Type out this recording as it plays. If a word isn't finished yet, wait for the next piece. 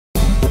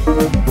Hey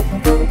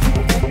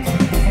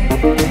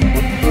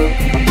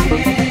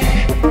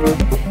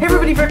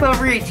everybody,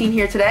 BrickLover18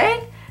 here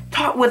today,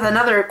 with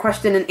another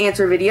question and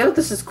answer video.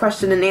 This is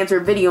question and answer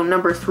video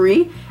number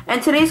 3,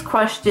 and today's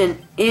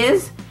question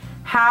is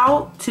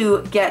how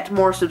to get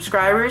more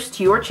subscribers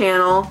to your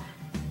channel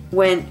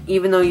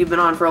even though you've been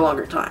on for a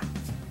longer time.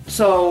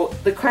 So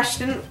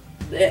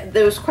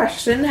there was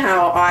question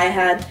how I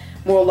had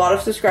a lot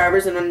of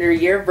subscribers in under a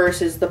year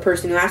versus the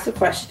person who asked the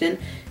question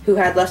who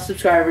had less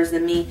subscribers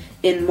than me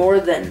in more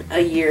than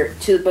a year,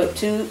 to about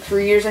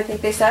 2-3 years I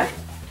think they said.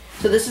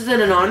 So this is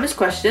an anonymous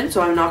question,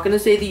 so I'm not going to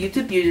say the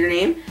YouTube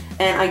username,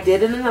 and I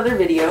did in another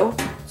video,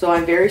 so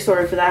I'm very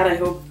sorry for that. I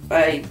hope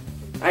I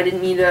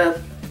didn't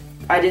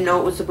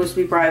know it was supposed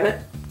to be private.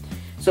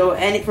 So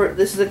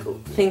this is a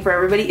thing for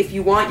everybody. If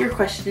you want your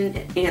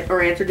question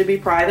or answer to be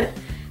private,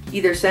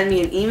 either send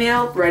me an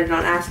email, write it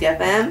on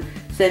AskFM,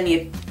 send me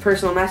a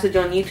personal message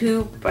on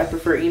YouTube, I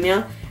prefer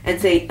email, and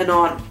say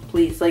Anon,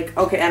 please. Like,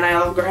 okay, and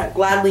I'll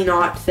gladly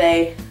not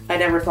say I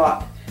never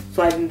thought.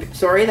 So I'm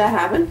sorry that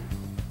happened.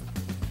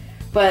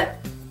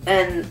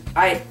 And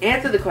I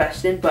answered the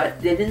question,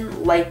 but they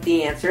didn't like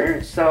the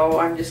answer, so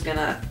I'm just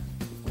gonna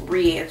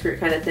re-answer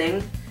it kind of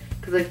thing.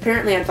 Because like,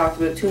 apparently I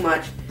talked about too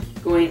much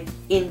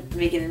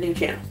making a new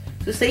channel.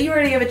 So say you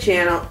already have a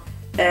channel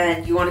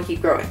and you want to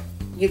keep growing.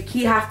 You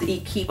have to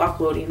keep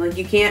uploading. Like,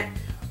 you can't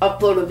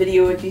upload a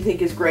video if you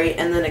think is great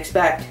and then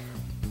expect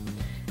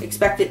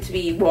it to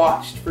be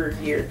watched for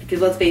years.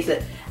 Because let's face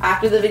it,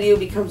 after the video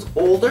becomes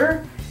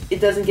older, it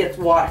doesn't get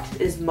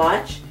watched as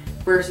much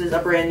versus a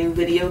brand new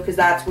video, because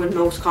that's when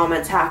most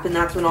comments happen.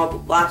 That's when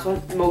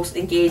most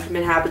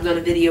engagement happens on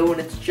a video when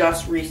it's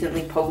just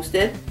recently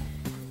posted.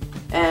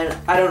 And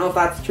I don't know if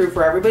that's true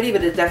for everybody,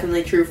 but it's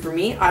definitely true for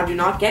me. I do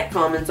not get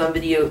comments on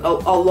video,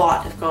 a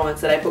lot of comments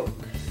that I put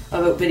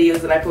about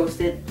videos that I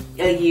posted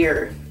a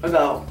year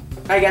ago.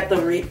 I get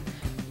them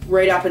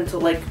right up until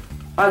like,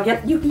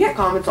 you can get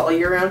comments all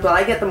year round, but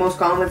I get the most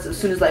comments as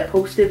soon as I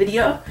post a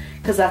video,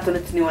 because that's when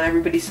it's new on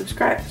everybody's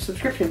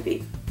subscription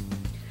feed.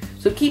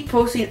 So keep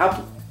posting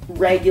up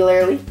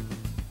regularly.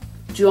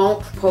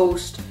 Don't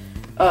post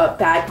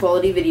bad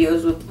quality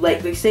videos with,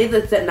 like, they say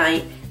that's at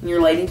night and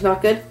your lighting's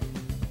not good.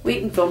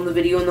 Wait and film the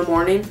video in the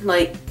morning,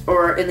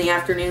 or in the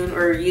afternoon,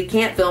 or you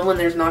can't film when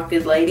there's not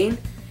good lighting,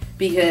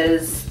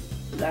 because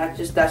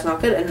that's not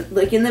good. And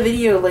like in the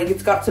video, like,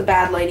 it's got some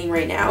bad lighting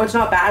right now. It's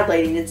not bad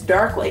lighting, it's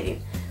dark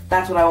lighting.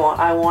 That's what I want.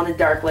 I wanted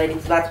dark lighting,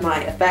 so that's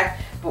my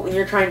effect. But when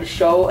you're trying to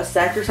show a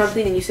set or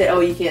something and you say,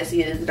 oh, you can't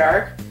see it, it's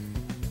dark,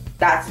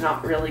 that's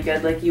not really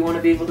good. Like, you want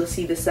to be able to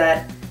see the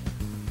set.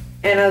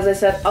 And as I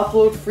said,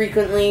 upload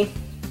frequently.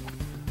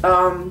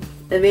 And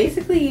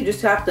basically you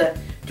just have to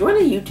join a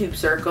YouTube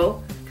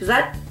circle, because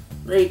that,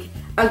 like,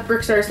 as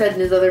Brickstar said in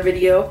his other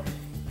video,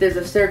 there's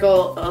a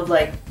circle of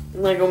like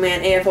Lego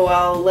Man,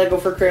 AFOL, Lego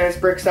for Chris,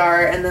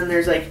 Brickstar, and then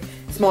there's like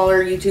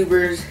smaller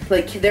YouTubers,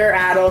 like they're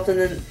adults, and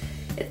then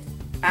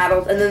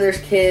there's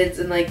kids,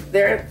 and like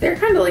they're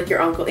kind of like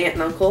your aunt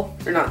and uncle,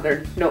 or not,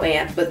 they're no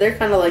aunt, but they're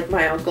kind of like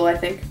my uncle, I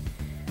think.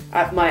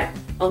 My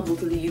uncle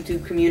to the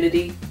YouTube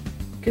community,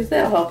 because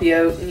they'll help you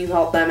out and you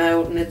help them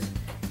out, and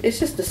it's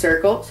just a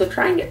circle. So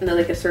try and get into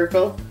like a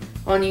circle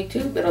on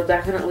YouTube. It'll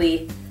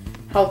definitely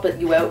help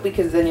you out,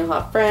 because then you'll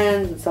have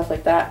friends and stuff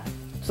like that.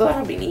 So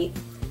that'll be neat.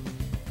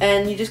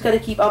 And you just gotta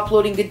keep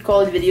uploading good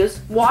quality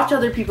videos. Watch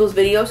other people's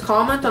videos.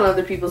 Comment on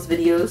other people's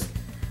videos.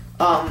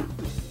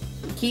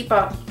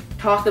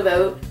 Talk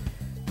about.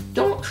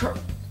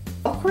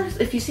 Of course,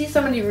 if you see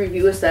somebody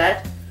review a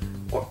set,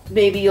 or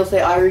maybe you'll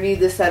say, I reviewed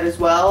this set as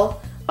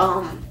well.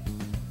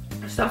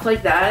 Stuff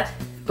like that.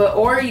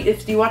 Or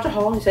if you watch a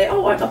haul and you say,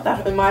 oh, I got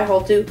that in my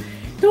haul too.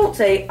 Don't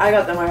say, I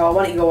got that in my haul,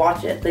 why don't you go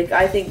watch it? Like,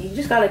 I think you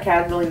just gotta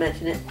casually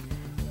mention it.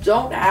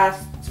 Don't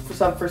ask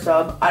for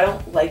sub. I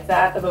don't like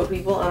that about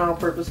people, and I'll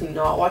purposely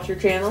not watch your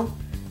channel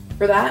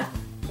for that.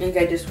 And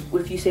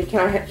if you say,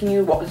 can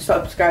you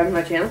subscribe to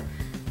my channel?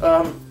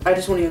 I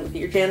just won't even look at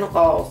your channel.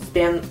 I'll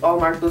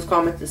mark those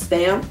comments as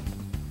spam.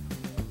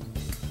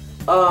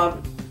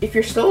 If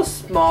you're still a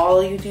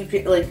small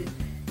YouTube, like,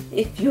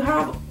 if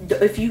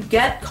you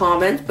get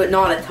comments but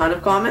not a ton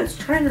of comments,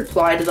 try and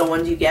reply to the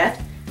ones you get.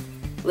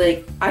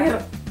 Like, I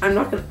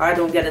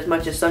don't get as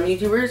much as some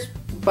YouTubers,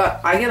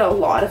 but I get a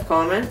lot of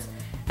comments,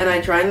 and I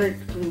try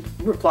and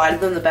reply to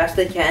them the best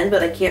I can,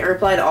 but I can't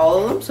reply to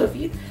all of them. So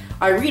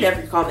I read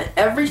every comment.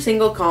 Every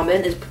single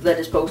comment that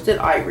is posted,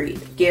 I read,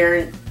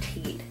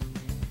 guaranteed.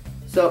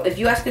 So if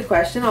you ask a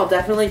question, I'll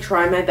definitely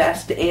try my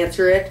best to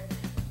answer it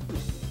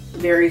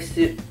very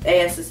soon,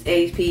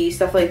 ASAP,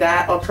 stuff like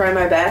that. I'll try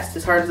my best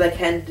as hard as I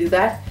can to do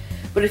that.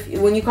 But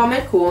when you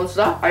comment cool and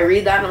stuff, I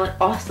read that and I'm like,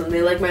 awesome,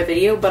 they like my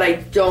video, but I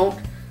don't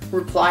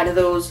reply to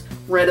those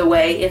right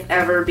away, if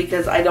ever,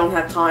 because I don't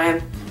have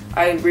time.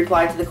 I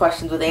reply to the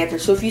questions with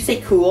answers. So if you say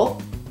cool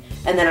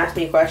and then ask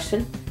me a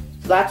question,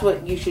 so that's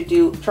what you should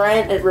do. Try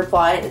and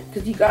reply,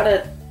 because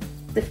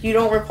if you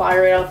don't reply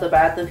right off the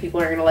bat, then people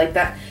aren't gonna like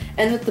that.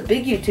 And with the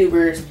big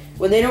YouTubers,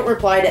 when they don't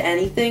reply to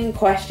anything,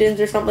 questions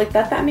or something like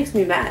that, that makes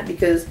me mad,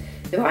 because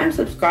if I'm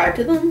subscribed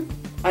to them,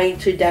 I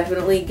should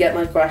definitely get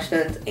my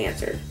questions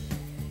answered.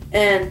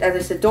 And as I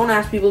said, don't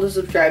ask people to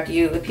subscribe to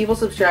you. If people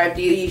subscribe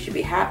to you, you should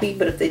be happy.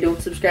 But if they don't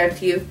subscribe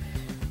to you,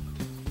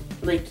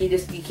 like,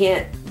 you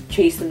can't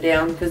chase them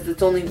down, because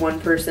it's only one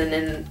person,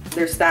 and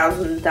there's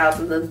thousands and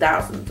thousands and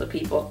thousands of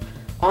people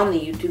on the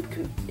YouTube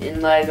in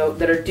Lego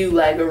that do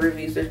Lego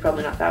reviews. There's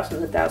probably not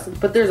thousands and thousands,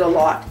 but there's a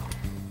lot.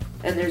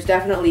 And there's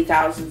definitely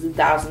thousands and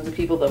thousands of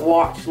people that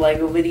watch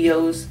Lego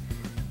videos.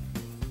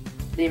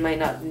 They might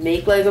not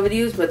make Lego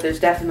videos, but there's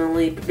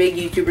definitely big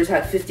YouTubers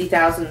have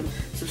 50,000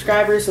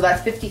 subscribers, so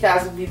that's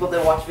 50,000 people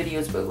that watch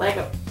videos about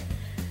Lego.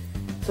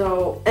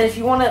 So, and if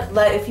you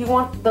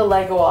want the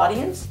Lego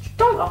audience,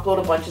 don't upload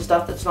a bunch of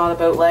stuff that's not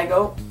about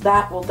Lego.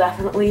 That will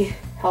definitely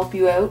help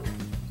you out.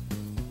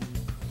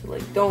 So,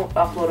 like, don't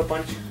upload a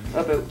bunch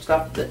about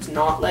stuff that's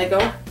not Lego.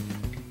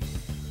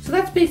 So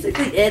that's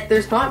basically it.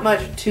 There's not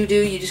much to do.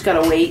 You just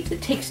gotta wait.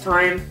 It takes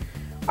time.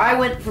 I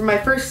went for my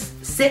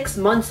first 6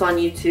 months on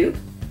YouTube.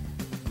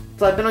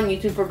 So I've been on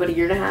YouTube for about a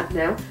year and a half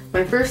now.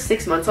 My first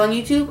 6 months on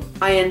YouTube,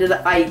 I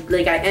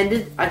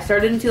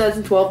started in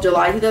 2012,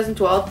 July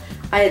 2012.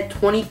 I had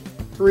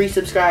 23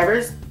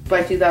 subscribers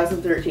by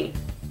 2013.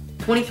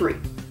 23.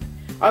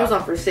 I was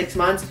on for 6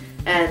 months,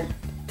 and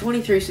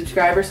 23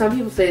 subscribers. Some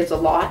people say it's a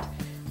lot.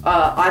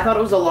 I thought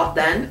it was a lot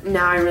then.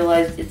 Now I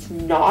realize it's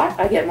not.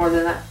 I get more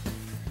than that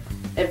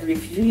every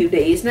few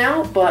days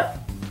now, but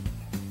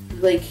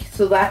like,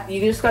 so that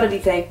you just gotta be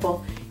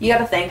thankful. You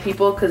gotta thank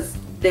people because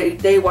they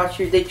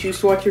choose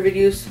to watch your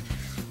videos.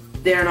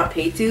 They're not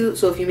paid to.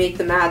 So if you make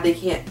them mad, they'll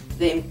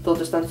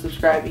just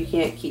unsubscribe. You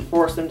can't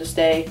force them to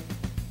stay,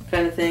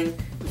 kind of thing.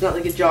 It's not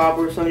like a job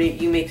where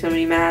you make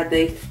somebody mad,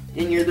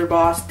 and you're their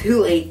boss.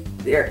 Too late.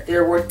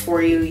 They're working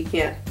for you.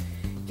 You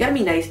gotta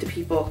be nice to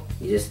people.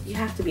 You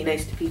have to be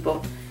nice to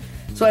people.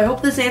 So I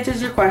hope this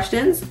answers your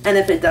questions, and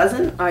if it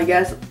doesn't, I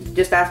guess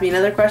just ask me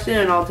another question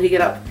and I'll take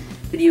it up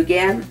with you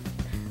again.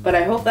 But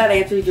I hope that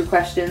answers your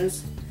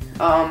questions.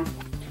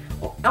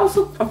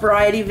 Also, a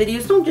variety of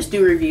videos. Don't just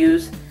do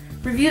reviews.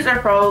 Reviews are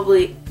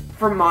probably,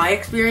 from my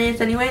experience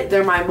anyway,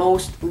 they're my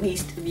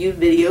least viewed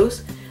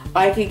videos.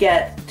 I could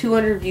get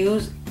 200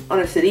 views on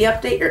a city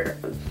update, or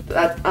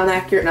that's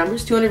inaccurate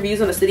numbers, 200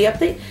 views on a city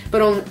update,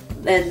 but on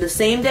the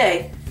same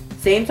day,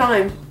 same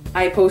time,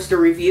 I post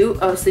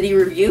a city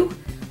review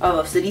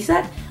of a city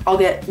set, I'll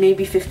get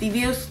maybe 50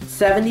 views,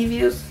 70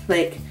 views.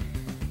 I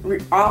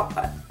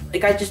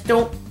just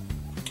don't,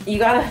 you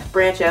gotta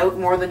branch out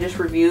more than just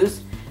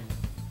reviews,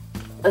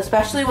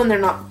 especially when they're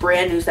not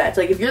brand new sets.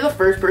 Like, if you're the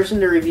first person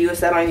to review a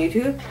set on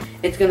YouTube,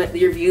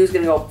 your view is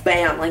gonna go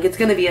bam. Like, it's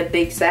gonna be a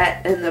big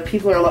set, and the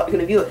people are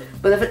gonna view it.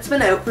 But if it's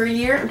been out for a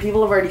year and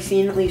people have already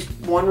seen at least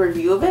one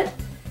review of it,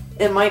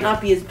 it might not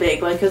be as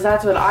big. Like, because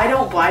that's what I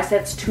don't buy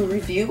sets to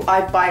review.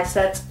 I buy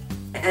sets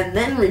and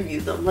then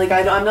review them. Like,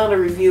 I'm not a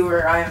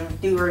reviewer. I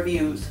do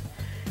reviews.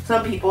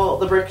 Some people,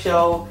 the Brick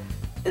Show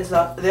and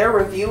stuff, they're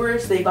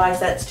reviewers. They buy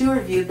sets to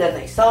review, then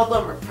they sell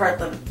them or put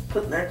them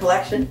in their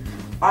collection.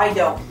 I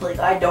don't. Like,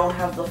 I don't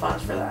have the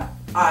funds for that.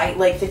 I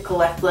like to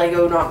collect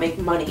Lego, not make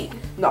money.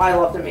 No, I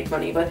love to make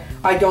money, but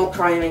I don't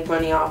try and make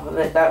money off of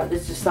it. That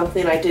is just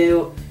something I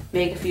do.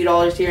 Make a few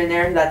dollars here and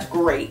there, and that's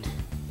great.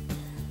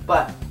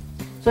 But,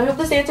 so I hope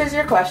this answers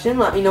your question.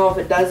 Let me know if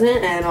it doesn't,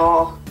 and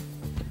I'll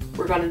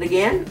work on it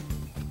again.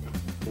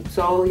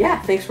 So yeah,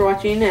 thanks for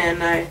watching,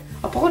 and I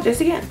apologize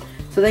again.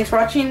 So thanks for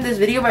watching this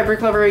video by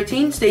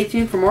BrickLover18. Stay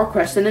tuned for more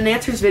question and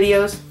answers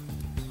videos.